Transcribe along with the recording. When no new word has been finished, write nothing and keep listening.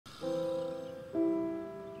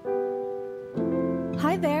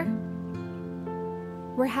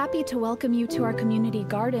We're happy to welcome you to our community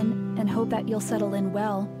garden and hope that you'll settle in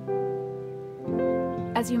well.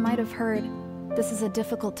 As you might have heard, this is a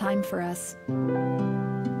difficult time for us.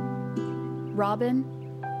 Robin,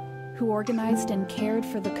 who organized and cared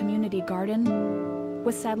for the community garden,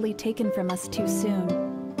 was sadly taken from us too soon.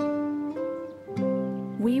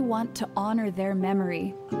 We want to honor their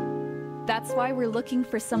memory. That's why we're looking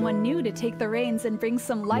for someone new to take the reins and bring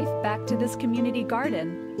some life back to this community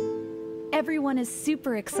garden. Everyone is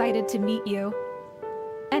super excited to meet you.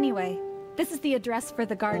 Anyway, this is the address for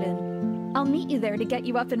the garden. I'll meet you there to get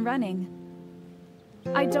you up and running.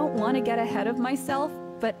 I don't want to get ahead of myself,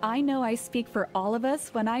 but I know I speak for all of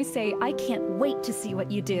us when I say I can't wait to see what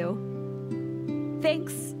you do.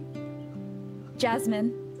 Thanks,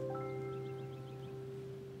 Jasmine.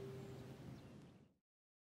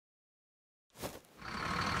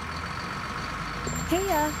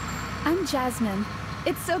 Heya, I'm Jasmine.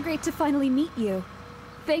 It's so great to finally meet you.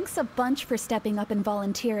 Thanks a bunch for stepping up and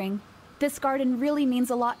volunteering. This garden really means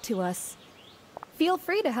a lot to us. Feel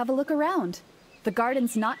free to have a look around. The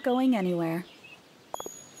garden's not going anywhere.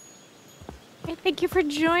 Hey, thank you for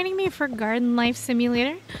joining me for Garden Life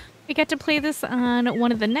Simulator. We got to play this on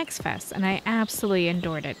one of the Next Fests, and I absolutely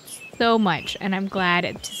adored it so much, and I'm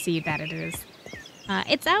glad to see that it is.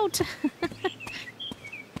 It's out!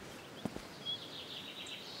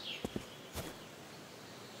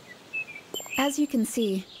 As you can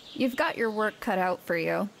see, you've got your work cut out for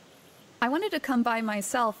you. I wanted to come by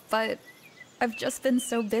myself, but I've just been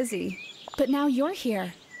so busy. But now you're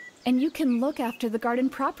here, and you can look after the garden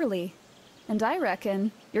properly. And I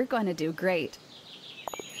reckon you're going to do great.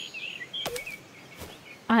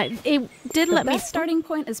 It did let me... The best starting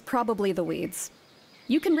point is probably the weeds.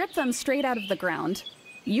 You can rip them straight out of the ground.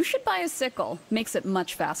 You should buy a sickle, makes it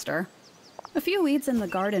much faster. A few weeds in the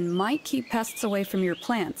garden might keep pests away from your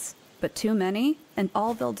plants, but too many, and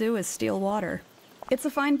all they'll do is steal water. It's a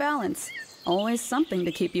fine balance. Always something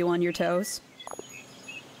to keep you on your toes.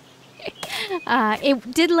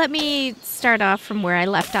 It did let me start off from where I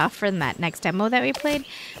left off from that next demo that we played,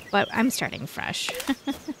 but I'm starting fresh.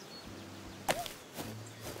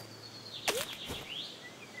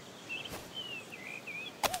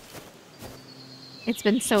 It's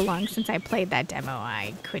been so long since I played that demo,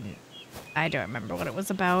 I don't remember what it was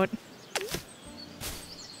about.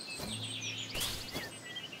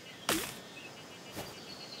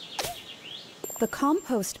 The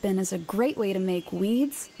compost bin is a great way to make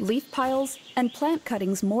weeds, leaf piles, and plant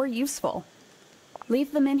cuttings more useful.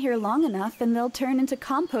 Leave them in here long enough and they'll turn into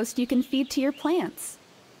compost you can feed to your plants.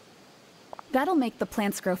 That'll make the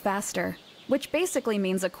plants grow faster, which basically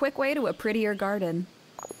means a quick way to a prettier garden.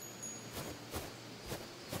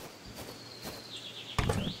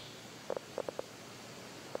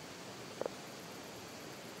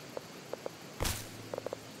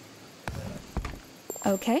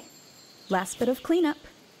 Okay. Last bit of cleanup.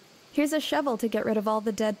 Here's a shovel to get rid of all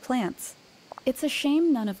the dead plants. It's a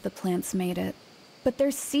shame none of the plants made it, but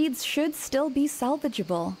their seeds should still be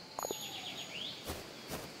salvageable.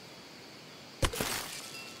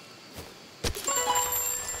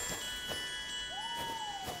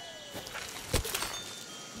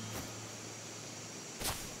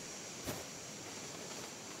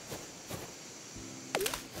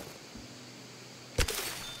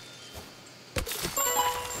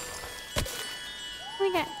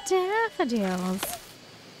 We got daffodils.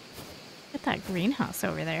 Look at that greenhouse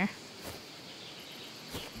over there.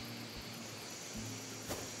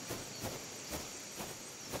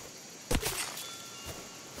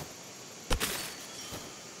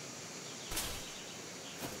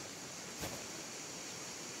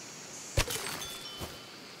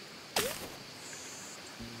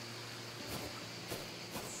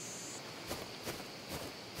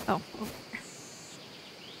 Oh, over there.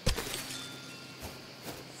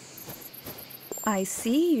 I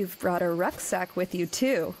see you've brought a rucksack with you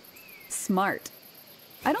too. Smart.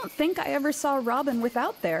 I don't think I ever saw Robin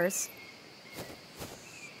without theirs.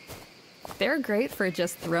 They're great for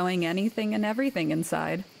just throwing anything and everything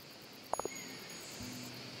inside.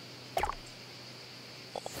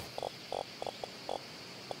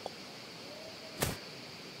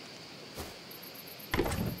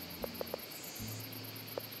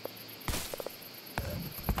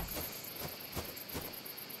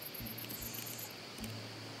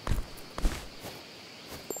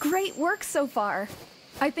 Great work so far.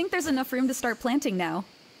 I think there's enough room to start planting now.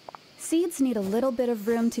 Seeds need a little bit of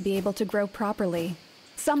room to be able to grow properly.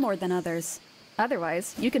 Some more than others.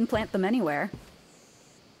 Otherwise, you can plant them anywhere.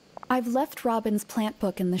 I've left Robin's plant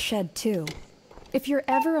book in the shed too. If you're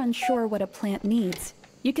ever unsure what a plant needs,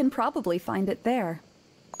 you can probably find it there.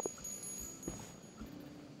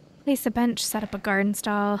 Place a bench, set up a garden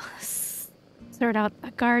stall, sort out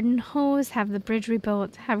a garden hose, have the bridge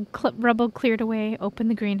rebuilt, have rubble cleared away, open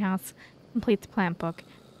the greenhouse, complete the plant book,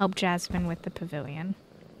 help Jasmine with the pavilion.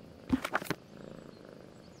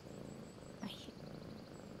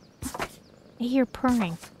 I hear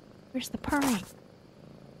purring. Where's the purring?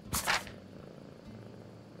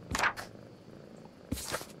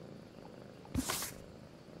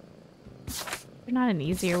 There's not an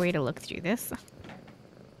easier way to look through this.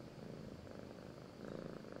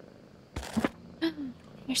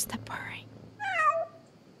 Here's the purring.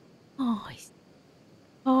 Oh,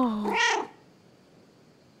 oh.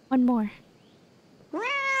 One more.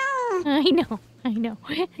 I know, I know.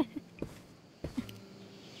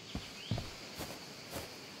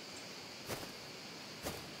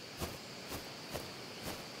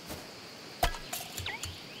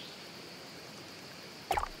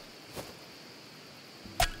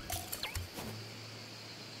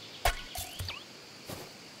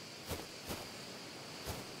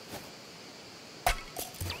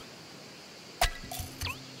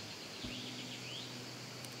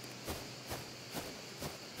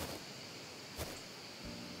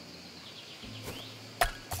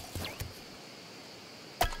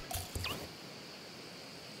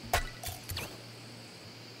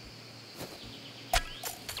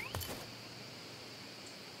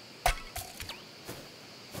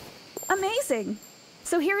 Amazing!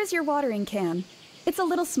 So here is your watering can. It's a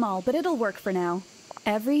little small, but it'll work for now.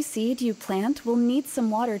 Every seed you plant will need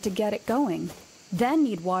some water to get it going, then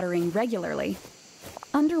need watering regularly.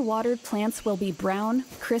 Underwatered plants will be brown,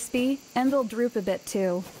 crispy, and they'll droop a bit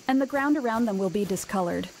too, and the ground around them will be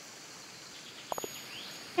discolored.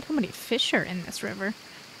 Look at how many fish are in this river.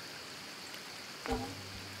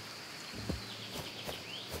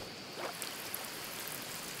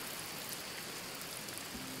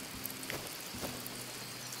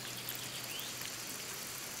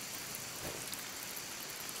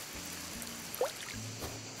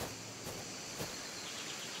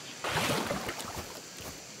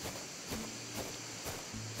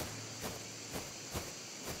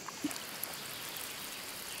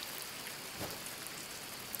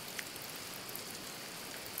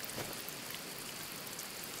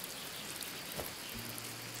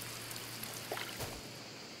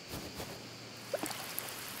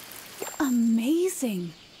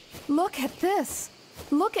 Amazing! Look at this!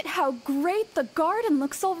 Look at how great the garden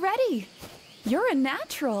looks already! You're a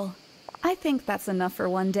natural! I think that's enough for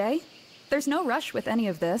one day. There's no rush with any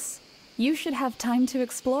of this. You should have time to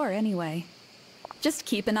explore anyway. Just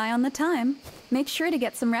keep an eye on the time. Make sure to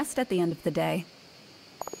get some rest at the end of the day.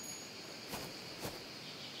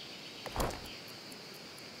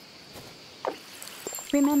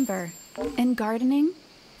 Remember, in gardening,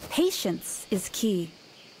 patience is key.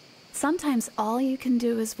 Sometimes all you can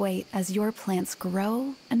do is wait as your plants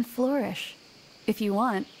grow and flourish. If you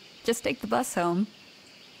want, just take the bus home.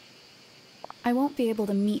 I won't be able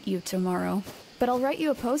to meet you tomorrow, but I'll write you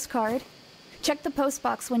a postcard. Check the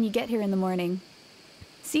postbox when you get here in the morning.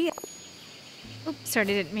 See ya. Oops, sorry,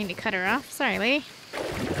 didn't mean to cut her off. Sorry, lady.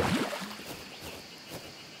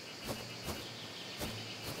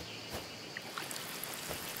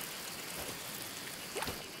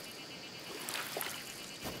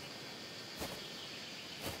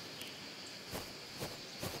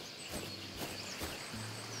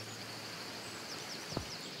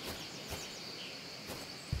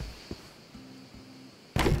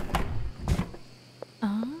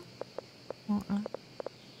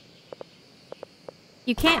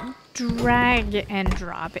 You can't drag and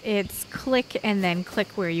drop. It's click and then click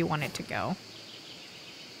where you want it to go.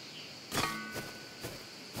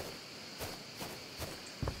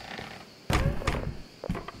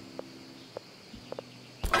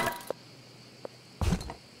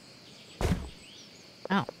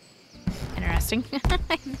 Oh, interesting.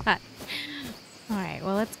 I thought. All right,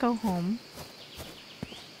 well, let's go home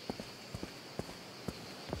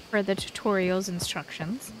for the tutorial's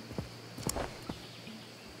instructions.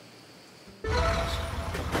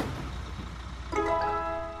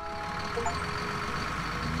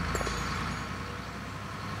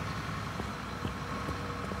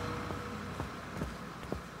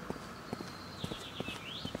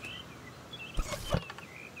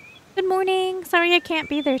 Sorry I can't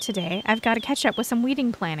be there today. I've got to catch up with some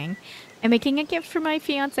weeding planning. I'm making a gift for my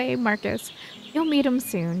fiancé, Marcus. You'll meet him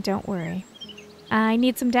soon, don't worry. I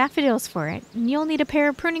need some daffodils for it, and you'll need a pair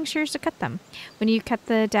of pruning shears to cut them. When you cut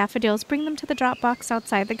the daffodils, bring them to the drop box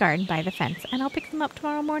outside the garden by the fence, and I'll pick them up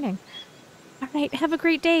tomorrow morning. All right, have a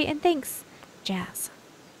great day, and thanks, Jazz.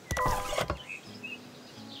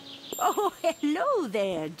 Oh, hello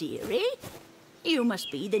there, dearie. You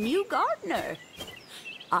must be the new gardener.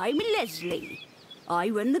 I'm Leslie. I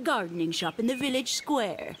run the gardening shop in the village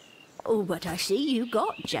square. Oh, but I see you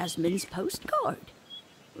got Jasmine's postcard.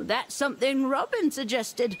 That's something Robin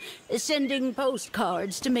suggested, sending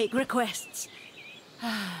postcards to make requests.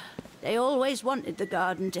 They always wanted the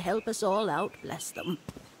garden to help us all out, bless them.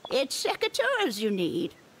 It's secateurs you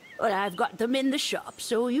need. Well, I've got them in the shop,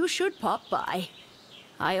 so you should pop by.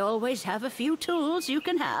 I always have a few tools you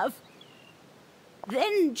can have.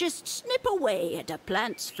 Then just snip away at a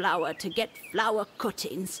plant's flower to get flower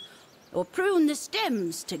cuttings, or prune the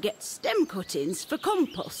stems to get stem cuttings for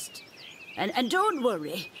compost. And don't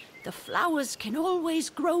worry, the flowers can always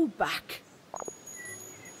grow back.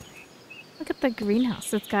 Look at the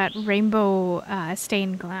greenhouse. It's got rainbow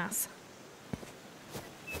stained glass.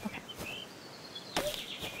 Okay.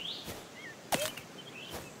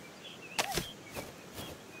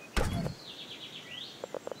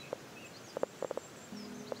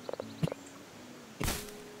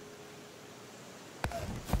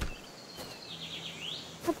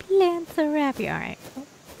 A plant's are happy. All right.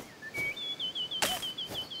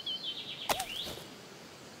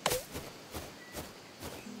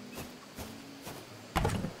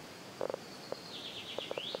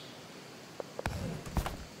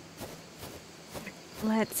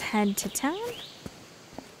 Let's head to town.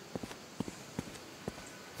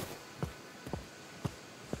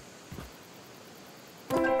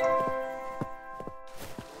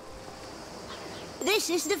 This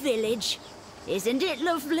is the village. Isn't it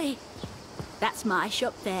lovely? That's my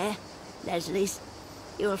shop there, Leslie's.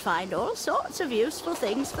 You'll find all sorts of useful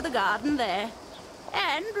things for the garden there.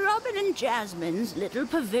 And Robin and Jasmine's little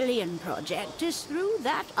pavilion project is through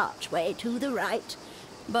that archway to the right.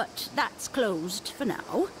 But that's closed for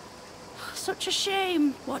now. Such a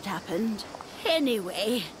shame what happened.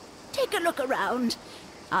 Anyway, take a look around.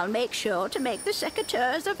 I'll make sure to make the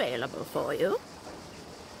secateurs available for you.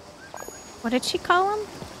 What did she call him?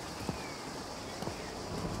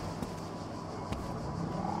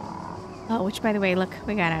 Oh, which, by the way, look,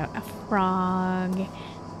 we got a frog.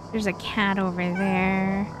 There's a cat over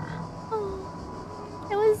there. Oh,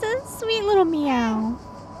 it was a sweet little meow.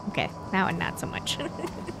 Okay, now not so much.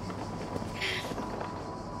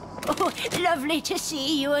 Oh, lovely to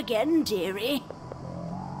see you again, dearie.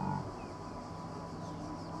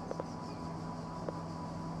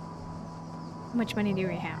 How much money do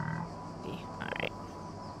we have? All right.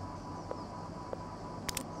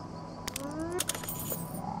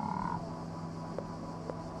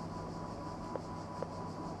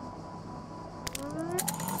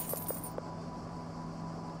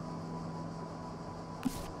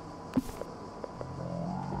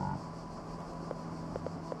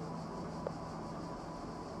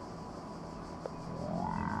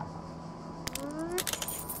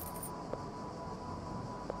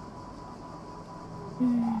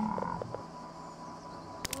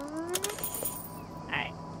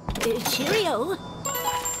 Cheerio.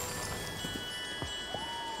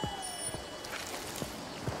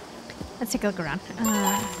 Let's take a look around.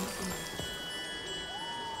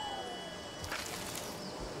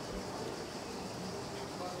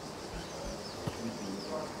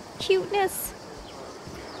 Cuteness.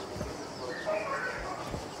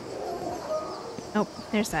 Oh,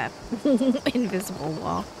 there's that invisible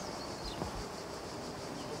wall.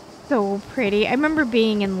 So pretty. I remember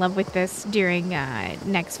being in love with this during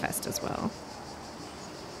Next Fest as well.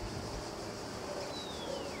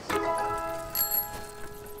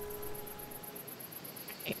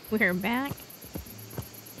 Okay, we're back.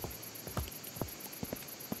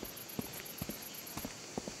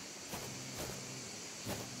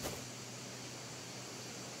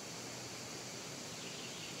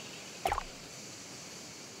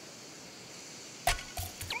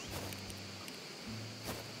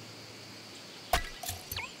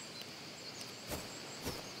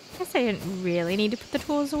 I didn't really need to put the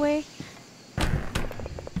tools away.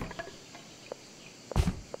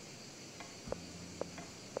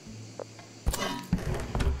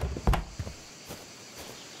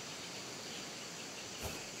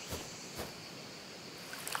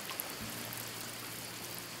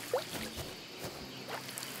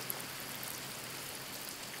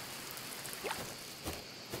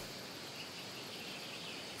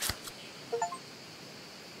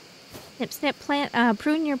 Snip, snip, plant,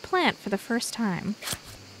 prune your plant for the first time.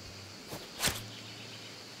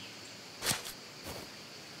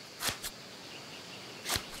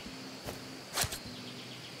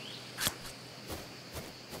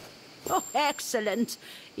 Oh, excellent.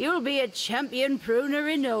 You'll be a champion pruner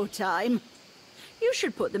in no time. You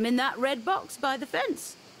should put them in that red box by the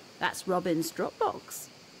fence. That's Robin's drop box.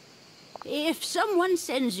 If someone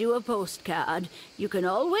sends you a postcard, you can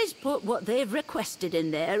always put what they've requested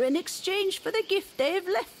in there in exchange for the gift they've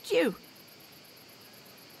left you.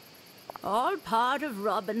 All part of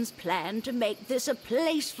Robin's plan to make this a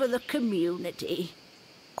place for the community.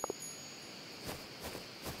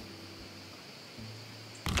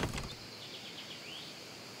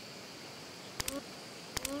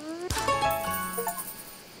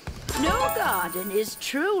 No garden is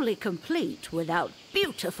truly complete without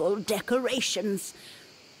beautiful decorations.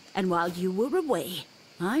 And while you were away,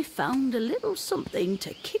 I found a little something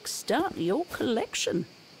to kickstart your collection.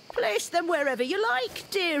 Place them wherever you like,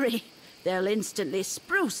 dearie. They'll instantly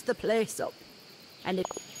spruce the place up. And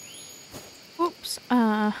if... Oops.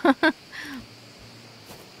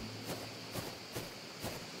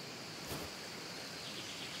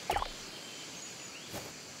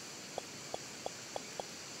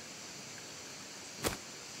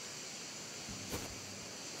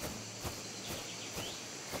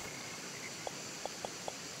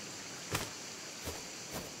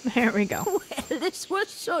 There we go. Well, this was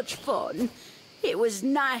such fun. It was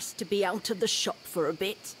nice to be out of the shop for a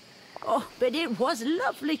bit. Oh, but it was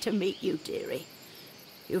lovely to meet you, dearie.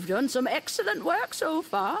 You've done some excellent work so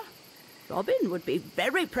far. Robin would be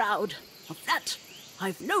very proud of that,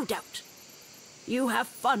 I've no doubt. You have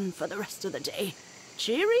fun for the rest of the day.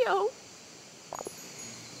 Cheerio.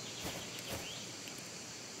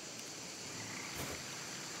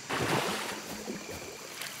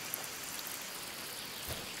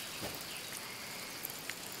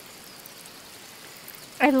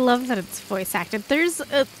 I love that it's voice acted.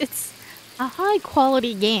 It's a high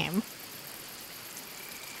quality game.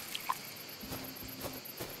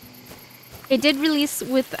 It did release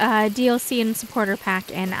with DLC and supporter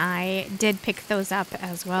pack, and I did pick those up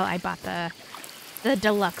as well. I bought the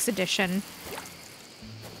deluxe edition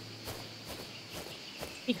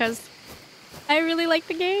because I really like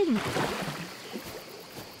the game.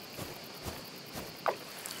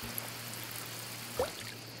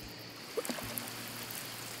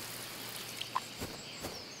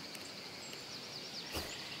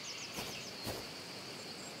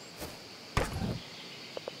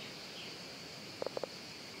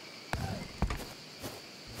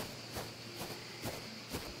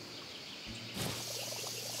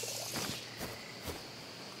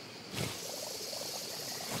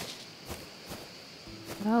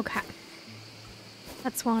 Okay.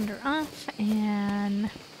 Let's wander off and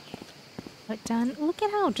put done. Look at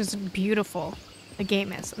how just beautiful the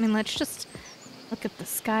game is. I mean, let's just look at the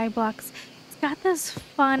sky blocks. It's got this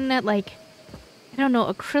fun, like, I don't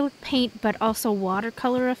know, acrylic paint, but also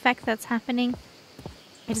watercolor effect that's happening.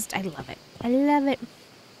 I love it. I love it.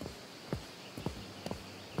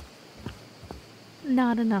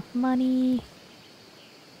 Not enough money.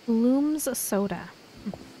 Bloom's soda.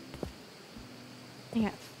 I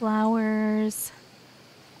got flowers.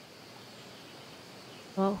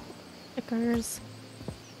 Well, stickers.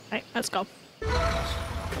 Alright, let's go.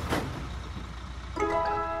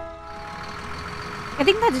 I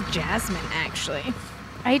think that's Jasmine, actually.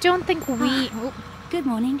 I don't think we... Good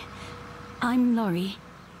morning. I'm Laurie,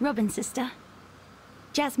 Robin's sister.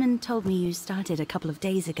 Jasmine told me you started a couple of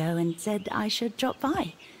days ago and said I should drop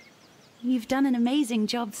by. You've done an amazing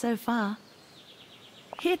job so far.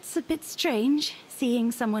 It's a bit strange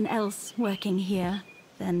seeing someone else working here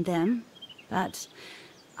than them, but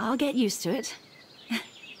I'll get used to it.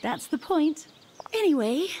 That's the point.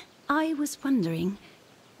 Anyway, I was wondering,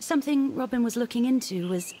 something Robin was looking into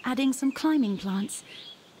was adding some climbing plants.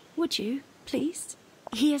 Would you, please?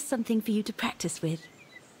 Here's something for you to practice with.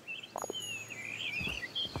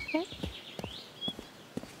 Okay.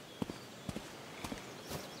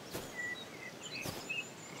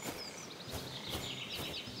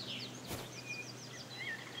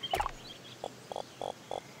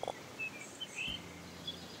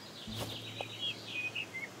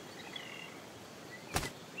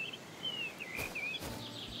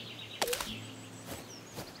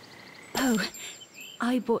 Oh,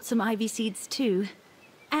 I bought some ivy seeds too.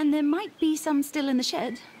 And there might be some still in the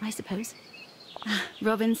shed, I suppose.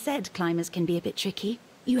 Robin said climbers can be a bit tricky.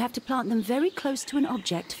 You have to plant them very close to an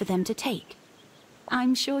object for them to take.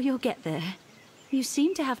 I'm sure you'll get there. You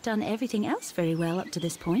seem to have done everything else very well up to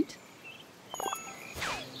this point.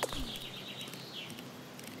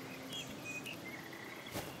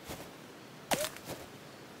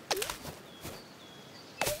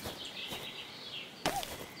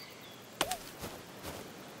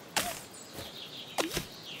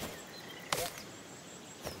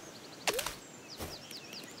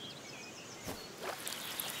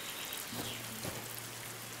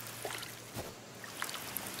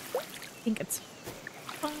 I think it's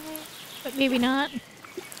fine. but maybe not.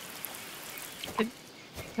 It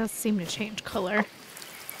does seem to change color.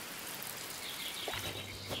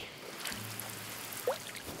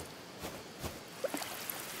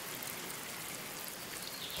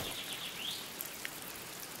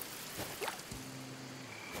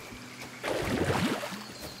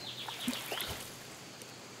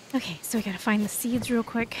 Okay, so we gotta find the seeds real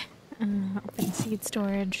quick. Open seed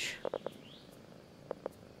storage.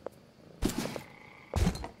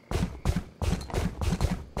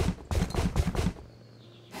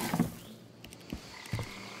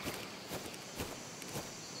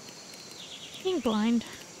 Being blind.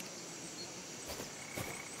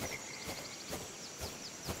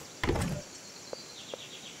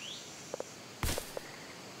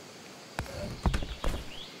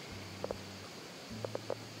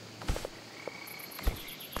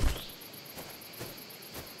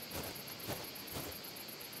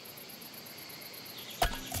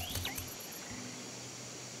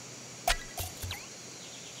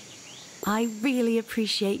 I really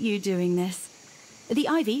appreciate you doing this. The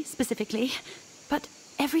ivy, specifically, but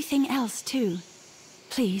everything else, too.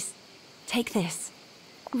 Please, take this.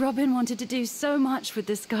 Robin wanted to do so much with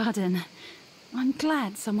this garden. I'm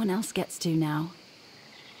glad someone else gets to now.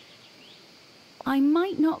 I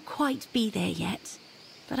might not quite be there yet,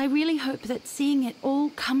 but I really hope that seeing it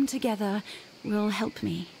all come together will help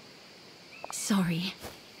me. Sorry.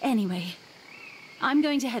 Anyway, I'm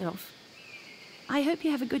going to head off. I hope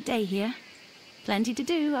you have a good day here. Plenty to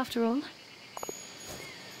do, after all.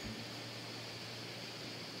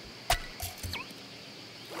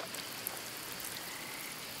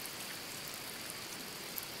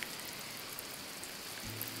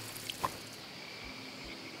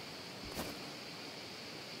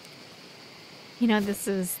 You know, this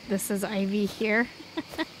is Ivy here.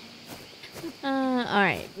 All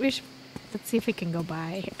right, let's see if we can go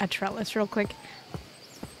buy a trellis real quick.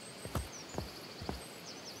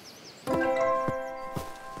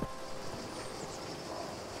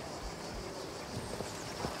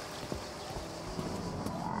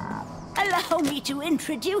 Allow me to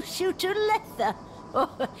introduce you to Letha.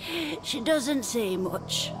 Oh, she doesn't say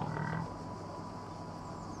much.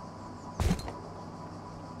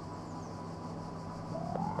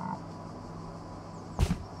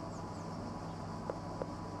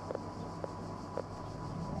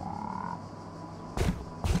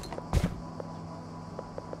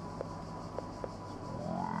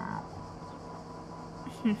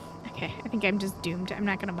 Okay, I think I'm just doomed. I'm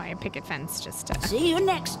not gonna buy a picket fence just to... See you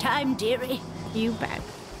next time, dearie. You bet.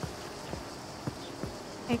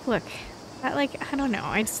 Like, look. That, like, I don't know.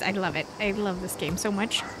 I love it. I love this game so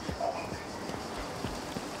much.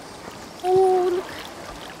 Oh, look.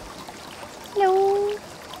 Hello.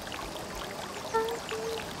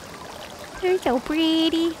 You're so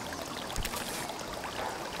pretty.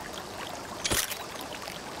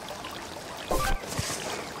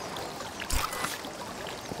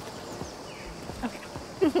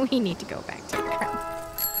 Okay. We need to go back to the crown.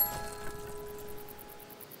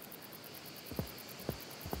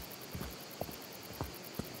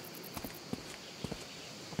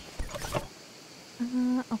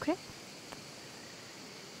 Okay.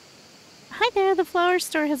 Hi there, the flower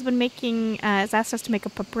store has been has asked us to make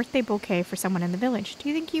up a birthday bouquet for someone in the village. Do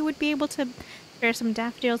you think you would be able to spare some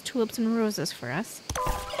daffodils, tulips, and roses for us?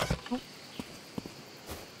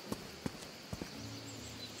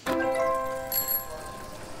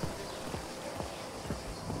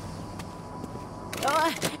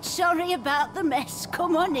 Oh, sorry about the mess.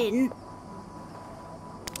 Come on in.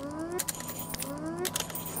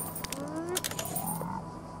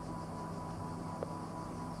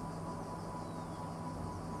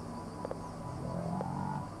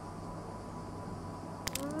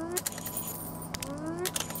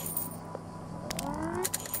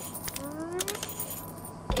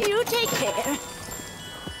 You take care.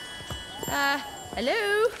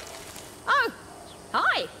 Hello? Oh,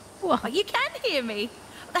 hi. Whoa. Oh, you can hear me.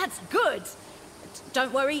 That's good.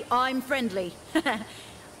 Don't worry, I'm friendly.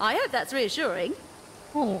 I hope that's reassuring.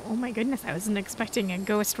 Oh my goodness, I wasn't expecting a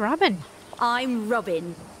ghost Robin. I'm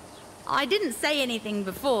Robin. I didn't say anything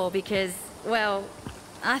before because, well,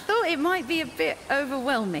 I thought it might be a bit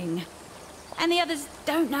overwhelming. And the others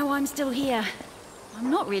don't know I'm still here. I'm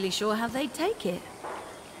not really sure how they'd take it.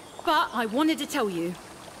 But I wanted to tell you,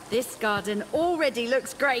 this garden already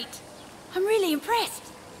looks great. I'm really impressed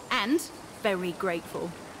and very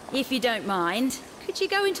grateful. If you don't mind, could you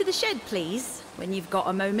go into the shed, please, when you've got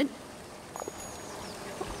a moment?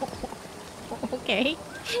 Okay.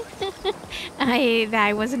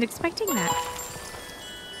 I wasn't expecting that.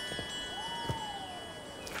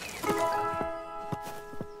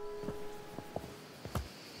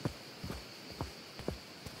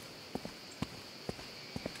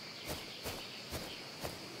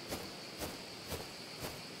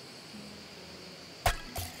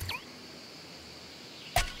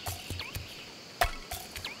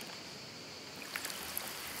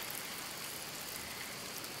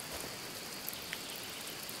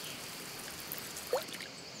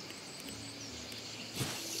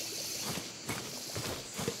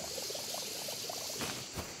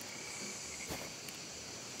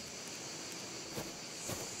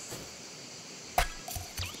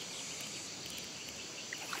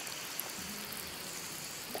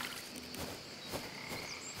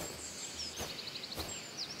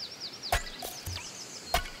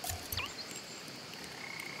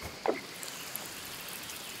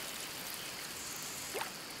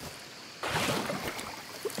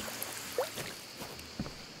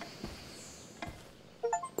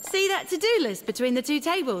 that to-do list between the 2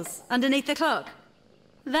 tables, underneath the clock?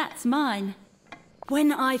 That's mine.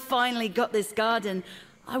 When I finally got this garden,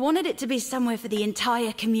 I wanted it to be somewhere for the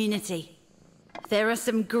entire community. There are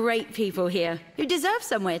some great people here who deserve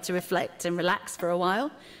somewhere to reflect and relax for a while.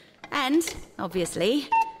 And, obviously,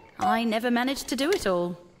 I never managed to do it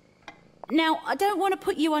all. Now, I don't want to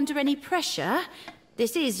put you under any pressure.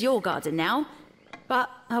 This is your garden now. But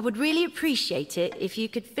I would really appreciate it if you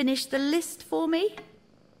could finish the list for me.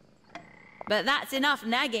 But that's enough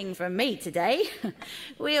nagging from me today.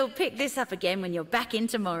 We'll pick this up again when you're back in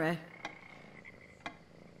tomorrow.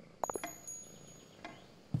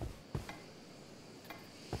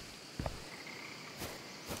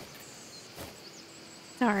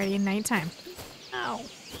 It's already nighttime. Ow.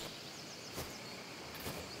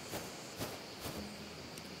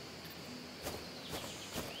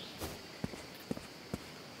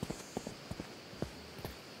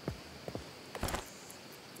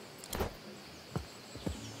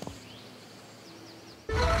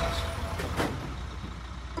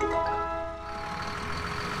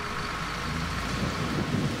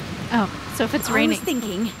 Oh, so if it's raining... I was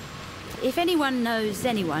thinking, if anyone knows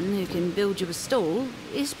anyone who can build you a stall,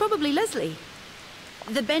 it's probably Leslie.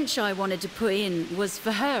 The bench I wanted to put in was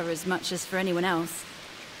for her as much as for anyone else.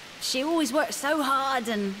 She always works so hard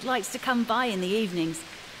and likes to come by in the evenings.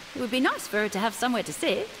 It would be nice for her to have somewhere to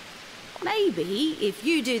sit. Maybe, if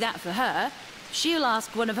you do that for her, she'll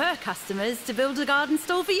ask one of her customers to build a garden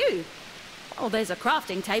stall for you. Oh, there's a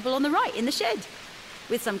crafting table on the right in the shed.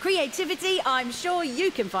 With some creativity, I'm sure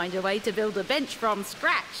you can find a way to build a bench from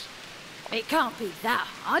scratch. It can't be that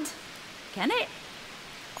hard, can it?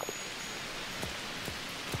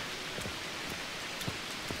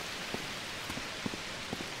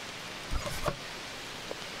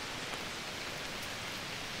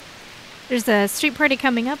 There's a street party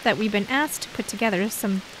coming up that we've been asked to put together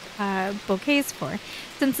some bouquets for.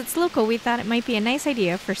 Since it's local, we thought it might be a nice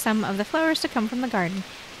idea for some of the flowers to come from the garden.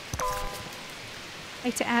 I'd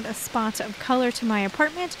like to add a spot of color to my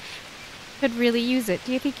apartment. Could really use it.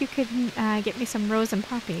 Do you think you could get me some rose and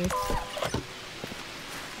poppies?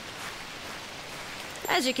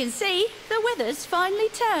 As you can see, the weather's finally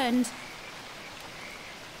turned.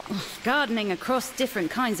 Gardening across different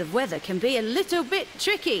kinds of weather can be a little bit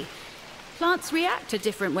tricky. Plants react to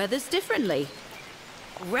different weathers differently.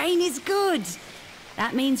 Rain is good.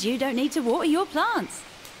 That means you don't need to water your plants.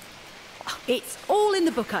 It's all in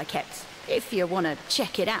the book I kept, if you want to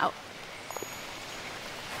check it out.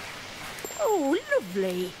 Oh,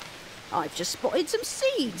 lovely. I've just spotted some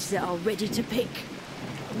seeds that are ready to pick.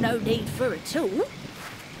 No need for a tool.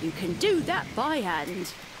 You can do that by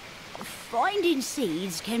hand. Finding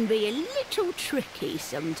seeds can be a little tricky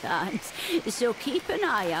sometimes, so keep an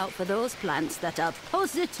eye out for those plants that are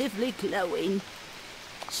positively glowing.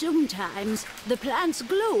 Sometimes the plants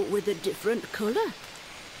glow with a different colour.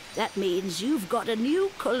 That means you've got a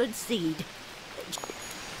new coloured seed.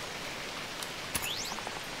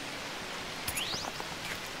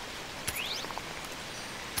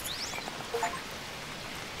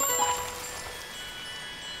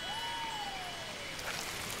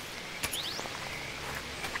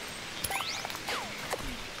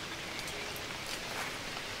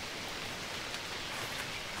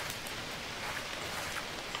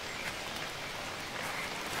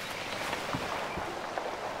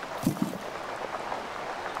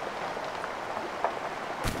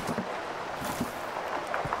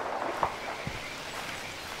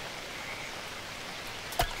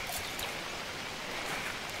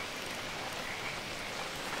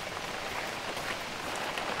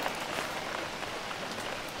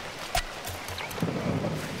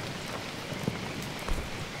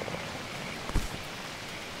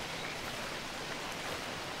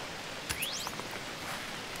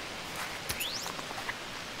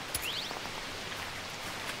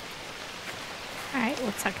 Alright,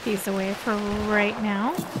 we'll tuck these away for right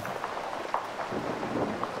now.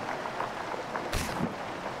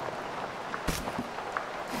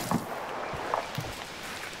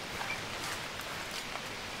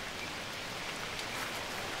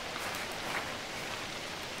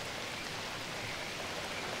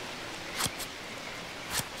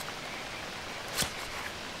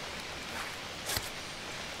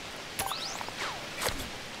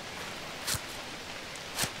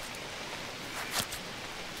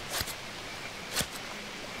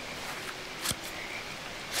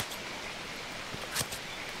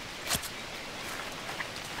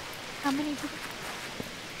 How many people?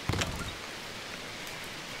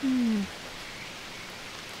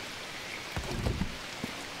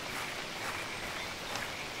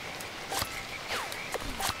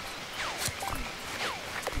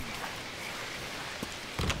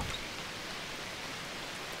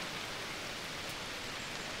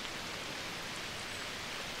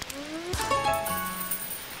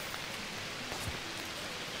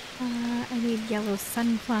 I need yellow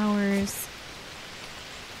sunflowers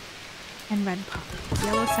and red poppies.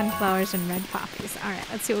 Yellow sunflowers and red poppies. Alright,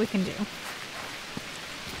 let's see what we can do.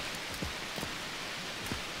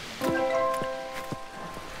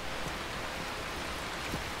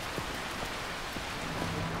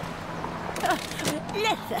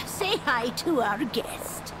 Letha, say hi to our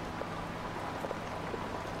guest.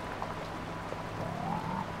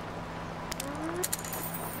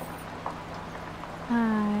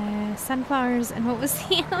 Sunflowers, and what was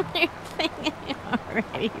the other thing? I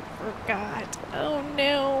already forgot. Oh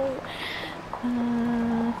no. I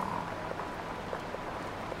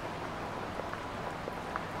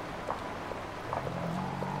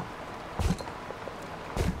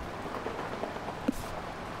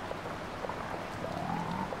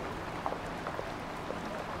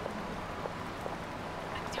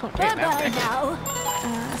don't remember. Now.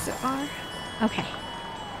 So R. Okay.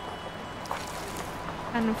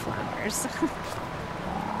 Sunflowers.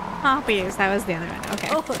 Poppies, that was the other one. Okay.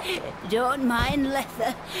 Oh, don't mind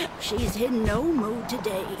Letha. She's in no mood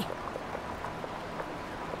today.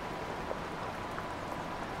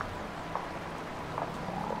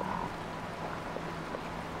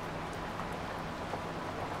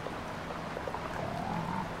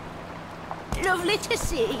 Lovely to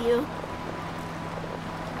see you.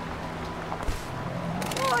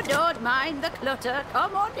 Oh, don't mind the clutter.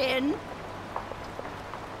 Come on in.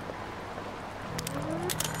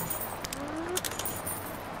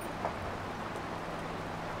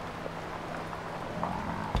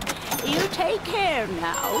 You take care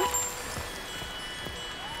now.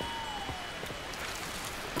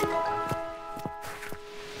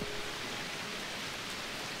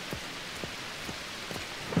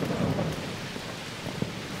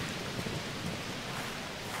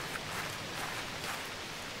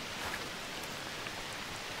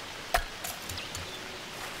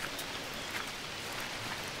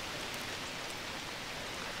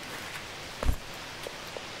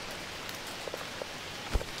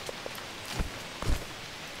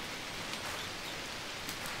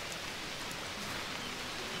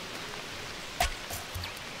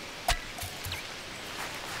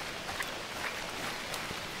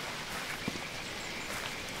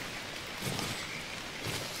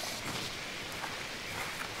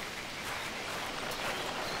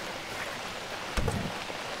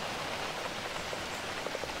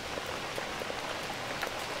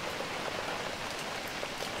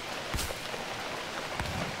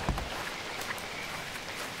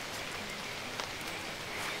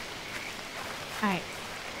 Alright.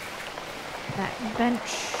 That bench.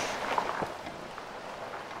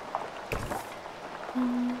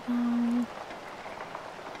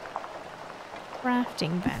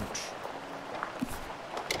 Crafting bench.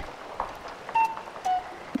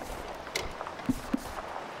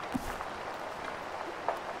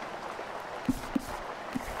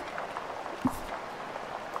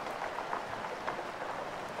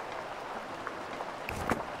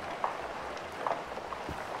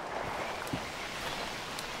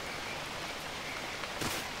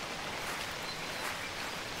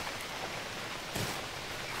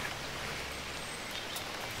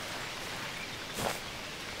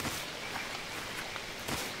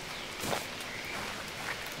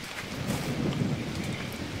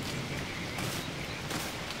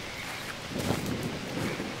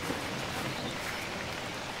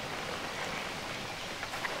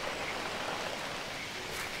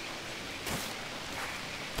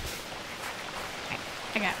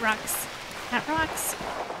 I got rocks. Got rocks. Is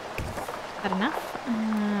that enough?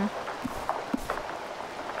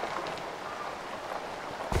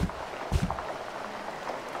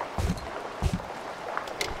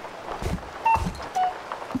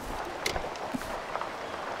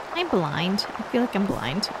 I'm blind. I feel like I'm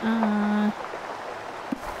blind.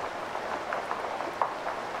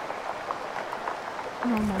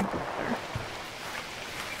 Normal boulder.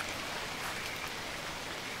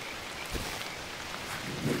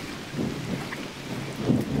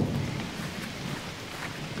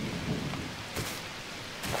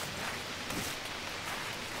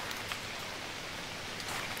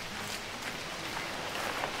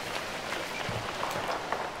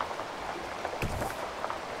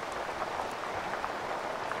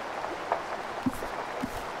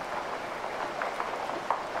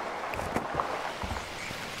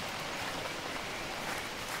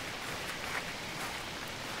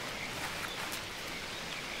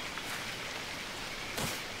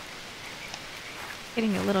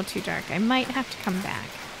 Getting a little too dark. I might have to come back.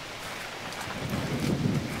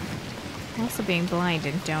 I'm also being blind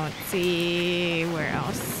and don't see where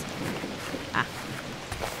else. Ah.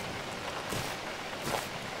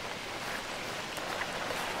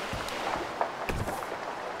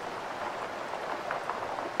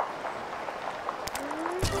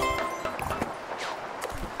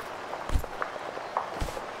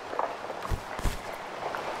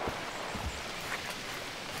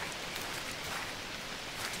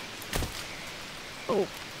 Oh.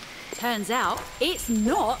 Turns out it's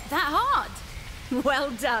not that hard. Well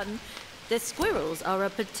done. The squirrels are a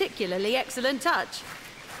particularly excellent touch.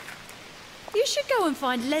 You should go and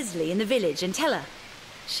find Leslie in the village and tell her.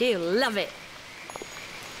 She'll love it.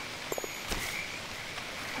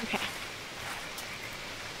 Okay.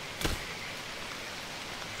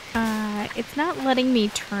 It's not letting me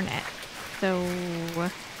turn it. So...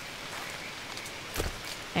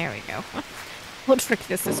 there we go. We'll trick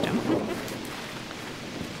the system.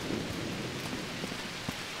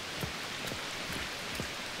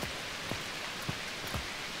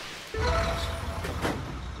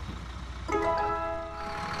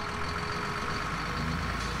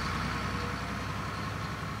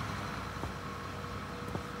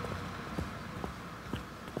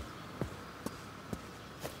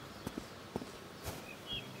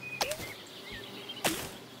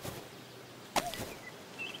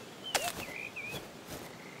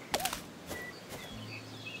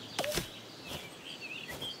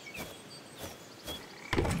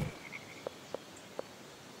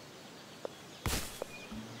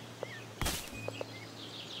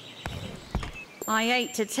 I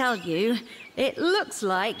hate to tell you, it looks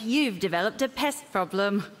like you've developed a pest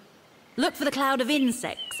problem. Look for the cloud of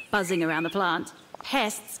insects buzzing around the plant.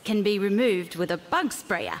 Pests can be removed with a bug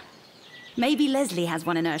sprayer. Maybe Leslie has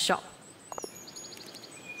one in her shop.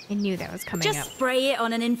 I knew that was coming Just up. spray it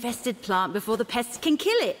on an infested plant before the pests can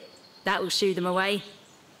kill it. That will shoo them away.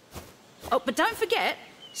 Oh, but don't forget,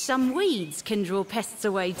 some weeds can draw pests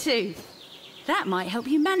away too. That might help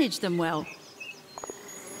you manage them well.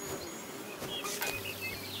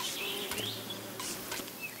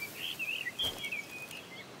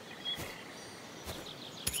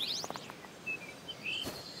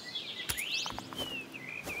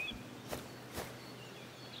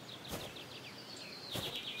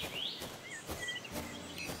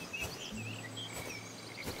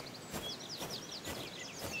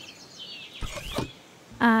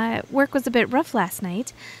 Work was a bit rough last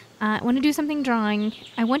night. I want to do something drawing.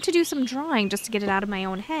 I want to do some drawing just to get it out of my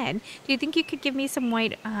own head. Do you think you could give me some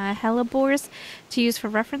white hellebores to use for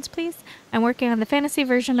reference, please? I'm working on the fantasy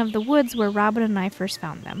version of the woods where Robin and I first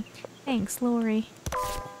found them. Thanks, Lori.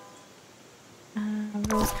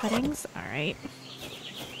 Rose cuttings. All right.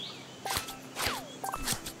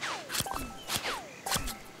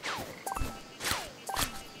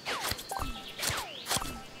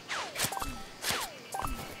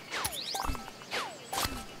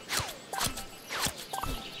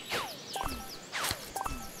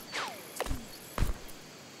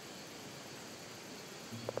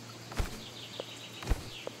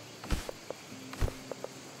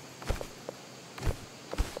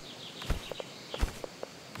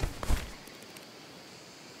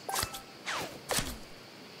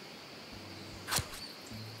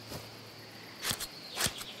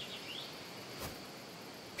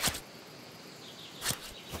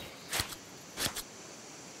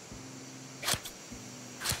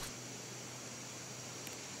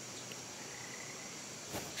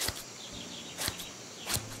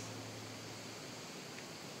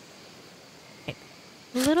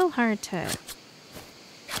 A little hard to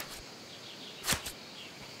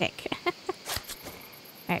pick.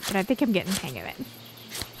 Alright, but I think I'm getting the hang of it.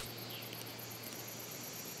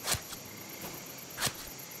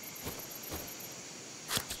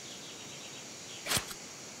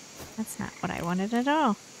 That's not what I wanted at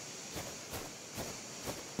all.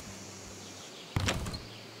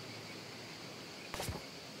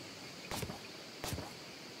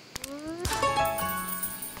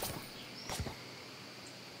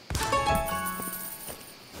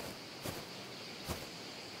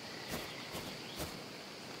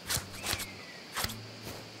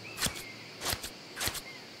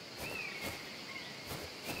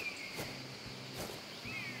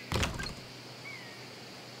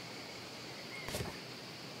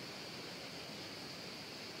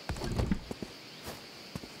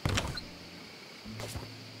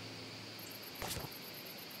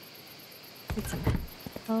 It's a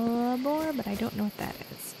hellebore, but I don't know what that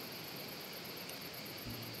is.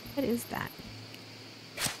 What is that?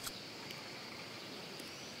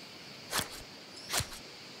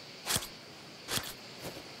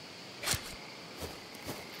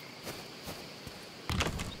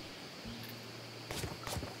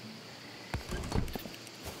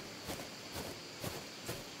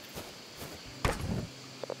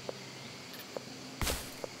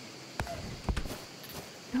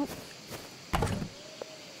 Nope.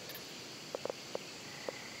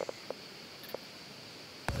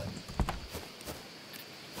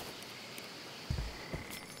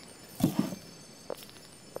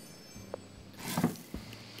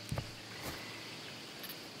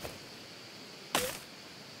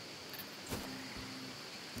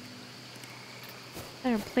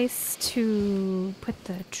 there a place to put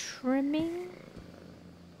the trimming?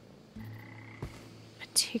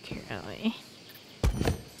 Particularly.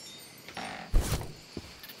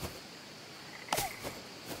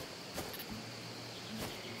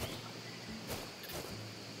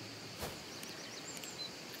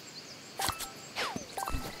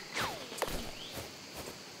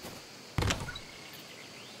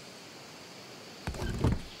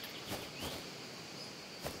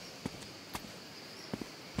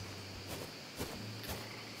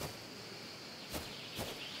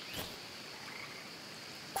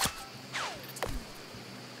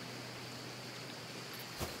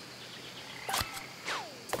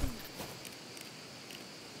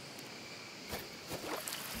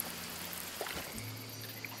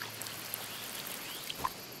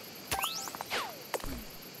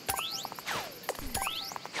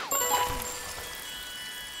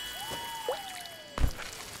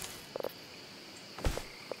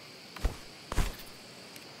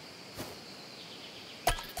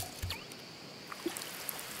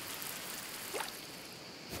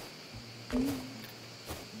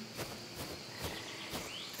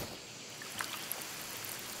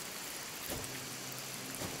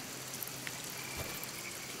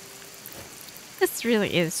 This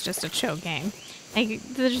really is just a chill game. Like,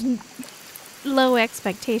 there's low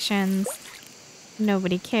expectations.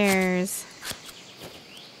 Nobody cares.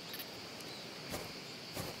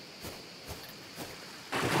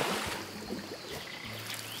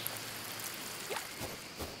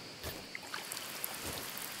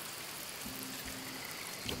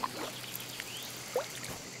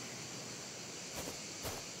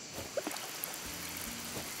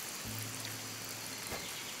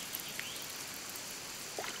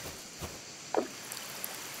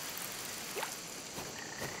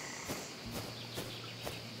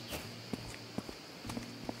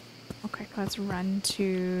 Let's run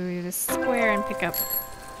to the square and pick up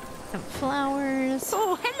some flowers.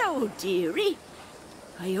 Oh, hello, dearie.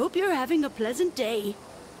 I hope you're having a pleasant day.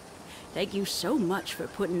 Thank you so much for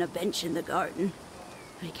putting a bench in the garden.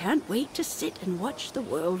 I can't wait to sit and watch the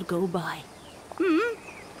world go by.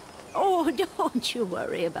 Oh, don't you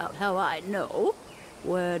worry about how I know.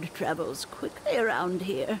 Word travels quickly around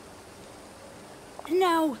here.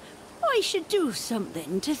 Now, I should do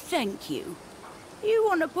something to thank you. You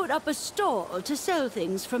want to put up a stall to sell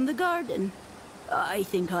things from the garden. I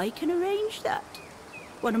think I can arrange that.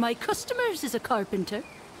 One of my customers is a carpenter.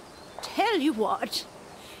 Tell you what,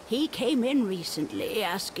 he came in recently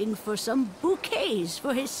asking for some bouquets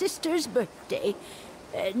for his sister's birthday.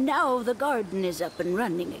 Now the garden is up and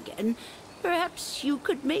running again. Perhaps you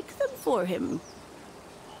could make them for him.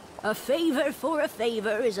 A favor for a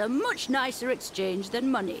favor is a much nicer exchange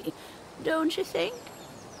than money, don't you think?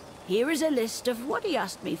 Here is a list of what he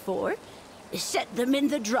asked me for. Set them in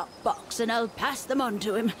the drop box and I'll pass them on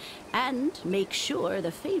to him. And make sure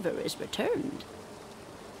the favor is returned.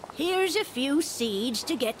 Here's a few seeds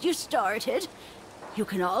to get you started. You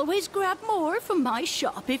can always grab more from my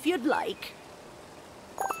shop if you'd like.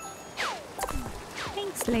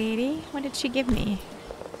 Thanks, lady. What did she give me?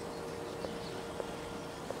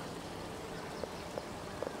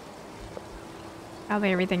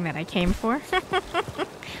 Probably everything that I came for.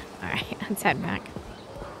 Alright, let's head back.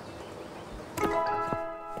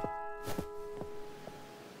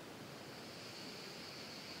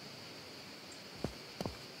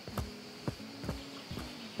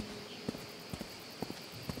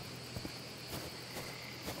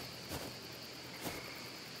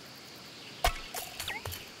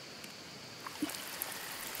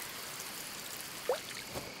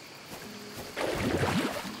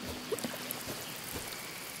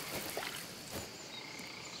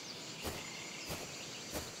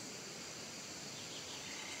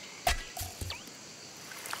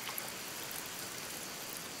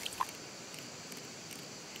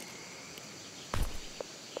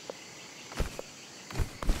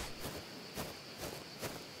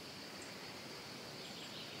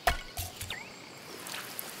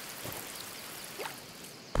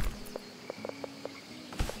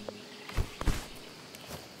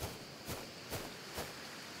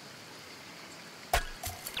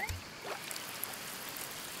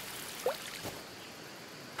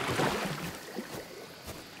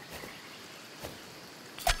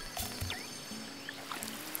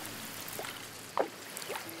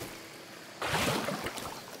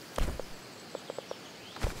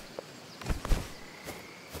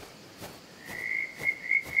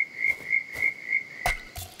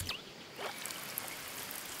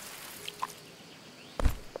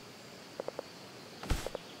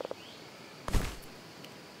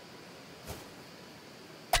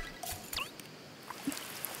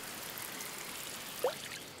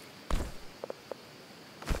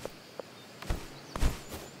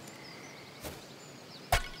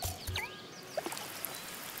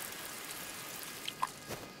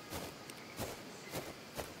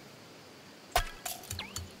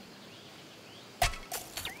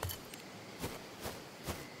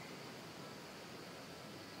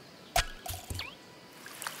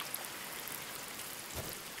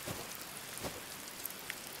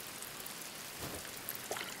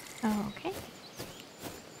 Okay.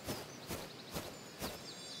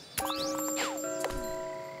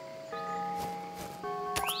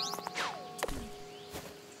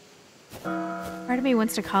 Part of me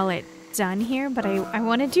wants to call it done here, but I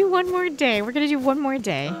want to do one more day. We're going to do one more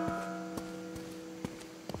day.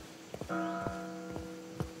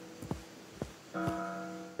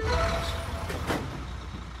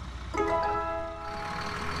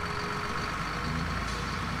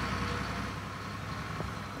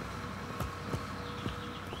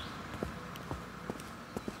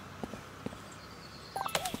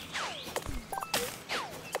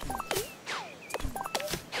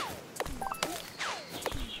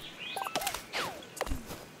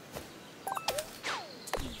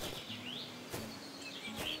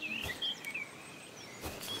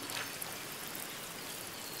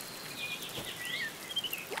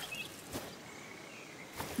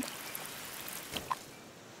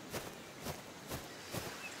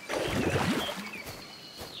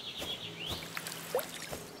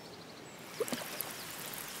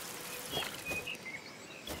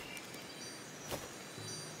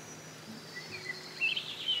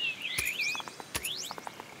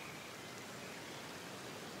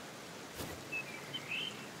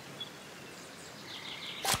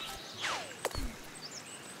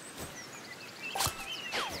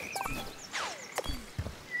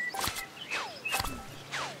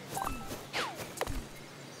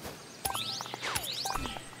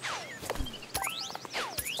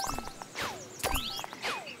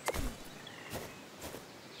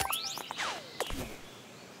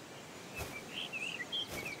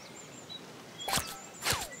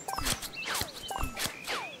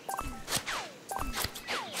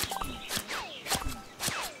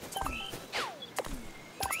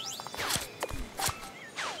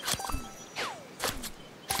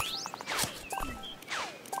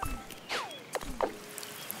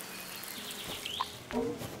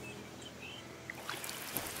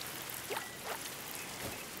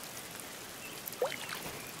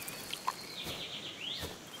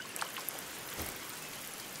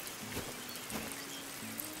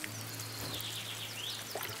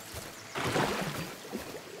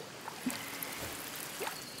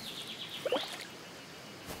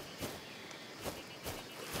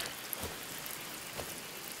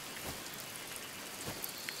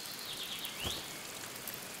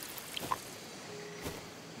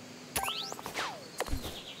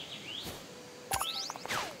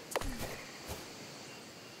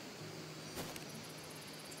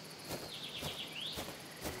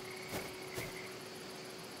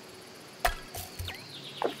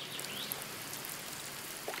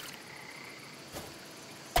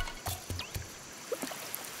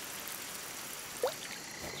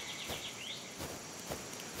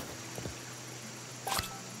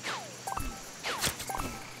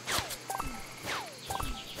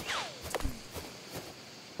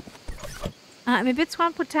 I'm a bit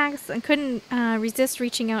swamped with tasks and couldn't resist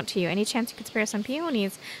reaching out to you. Any chance you could spare some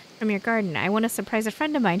peonies from your garden? I want to surprise a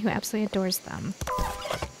friend of mine who absolutely adores them.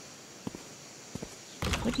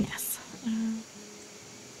 Goodness.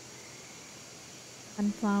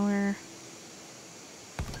 Sunflower.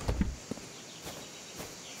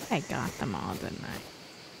 I got them all, didn't I?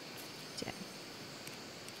 Did.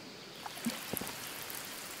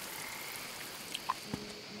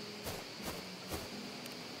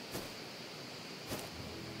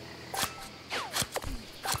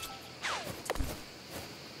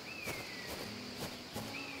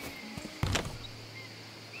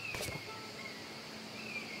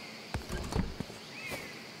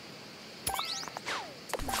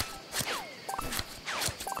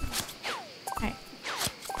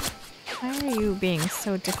 Being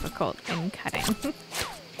so difficult in cutting.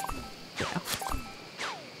 Yeah.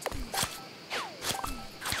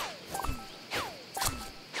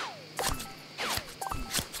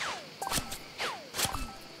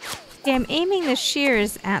 See, I'm aiming the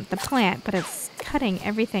shears at the plant, but it's cutting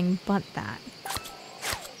everything but that.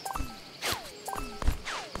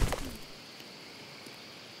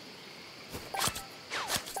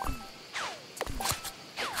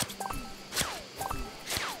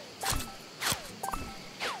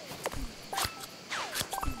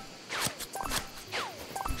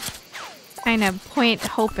 Kind of point,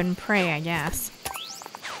 hope, and pray, I guess.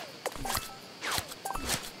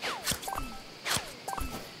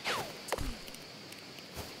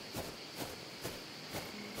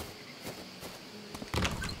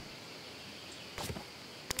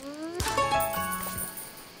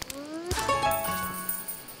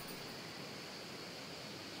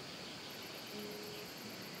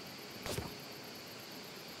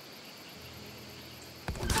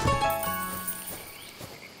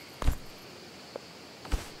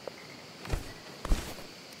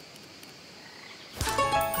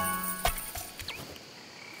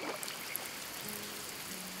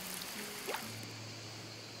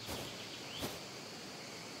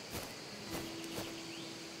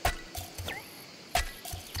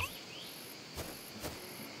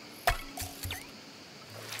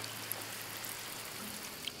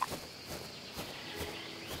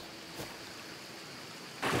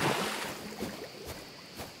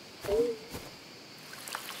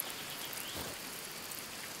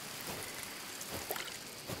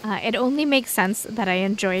 It only makes sense that I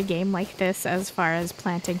enjoy a game like this as far as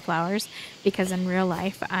planting flowers, because in real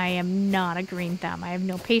life I am not a green thumb. I have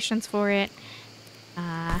no patience for it.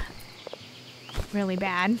 Really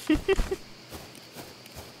bad.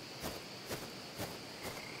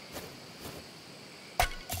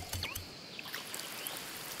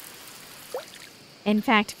 In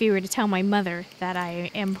fact, if you were to tell my mother that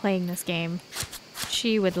I am playing this game,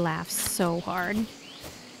 she would laugh so hard.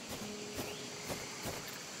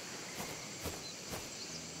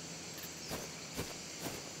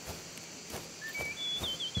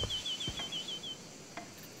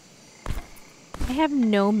 I have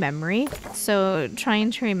no memory, so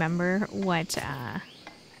trying to remember what,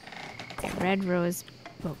 red rose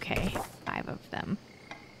bouquet, 5 of them.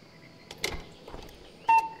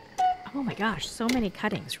 Oh my gosh, so many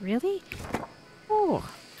cuttings, really? Oh.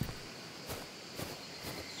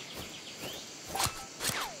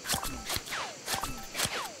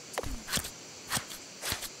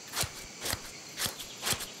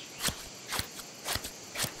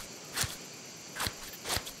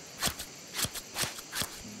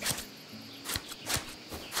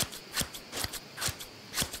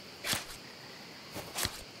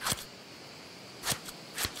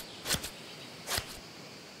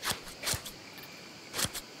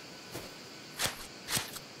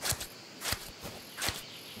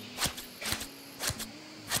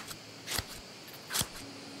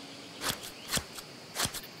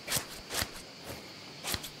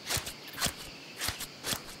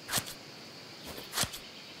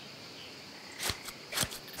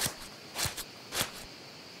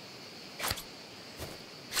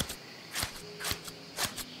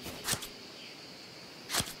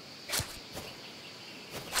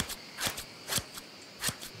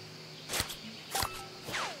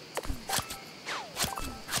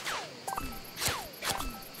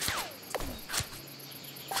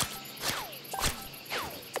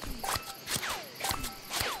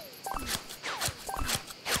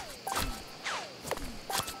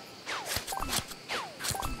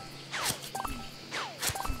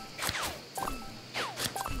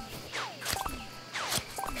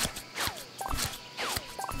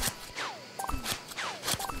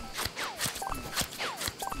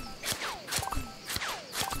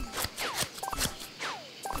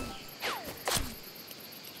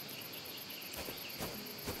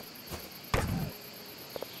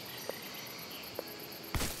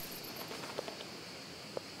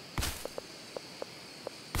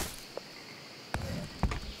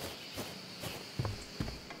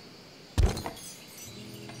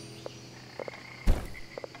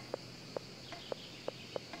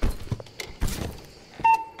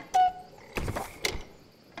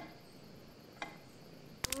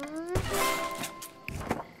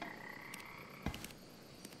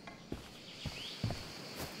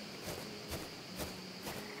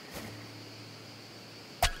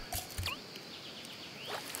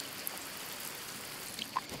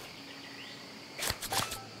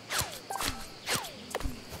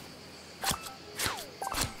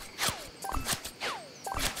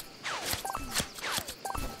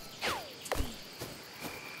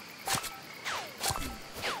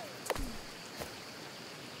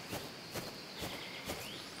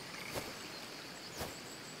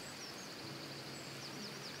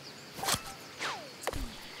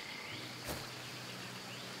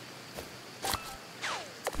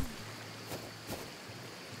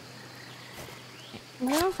 A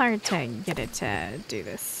little hard to get it to do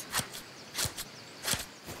this.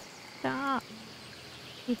 Stop.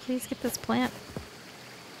 Can you please get this plant?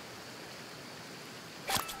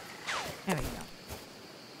 There we go.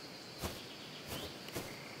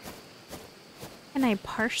 Can I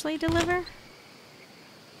partially deliver?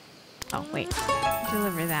 Oh, wait.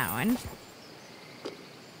 Deliver that one.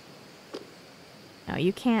 No,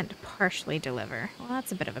 you can't partially deliver. Well,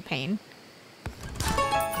 that's a bit of a pain.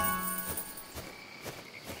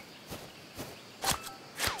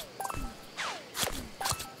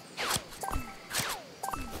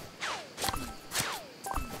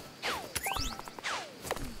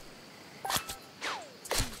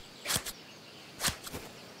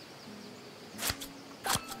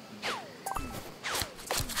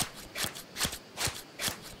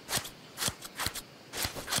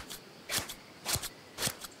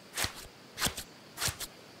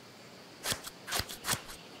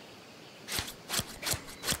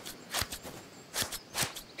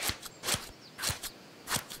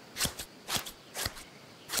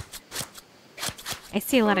 I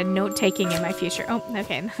see a lot of note-taking in my future. Oh,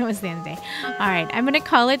 okay, that was the end of the day. All right, I'm going to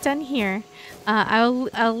call it done here. I'll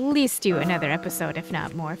at least do another episode, if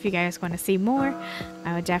not more. If you guys want to see more,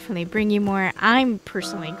 I would definitely bring you more. I'm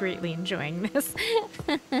personally greatly enjoying this.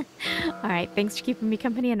 All right, thanks for keeping me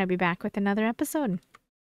company, and I'll be back with another episode.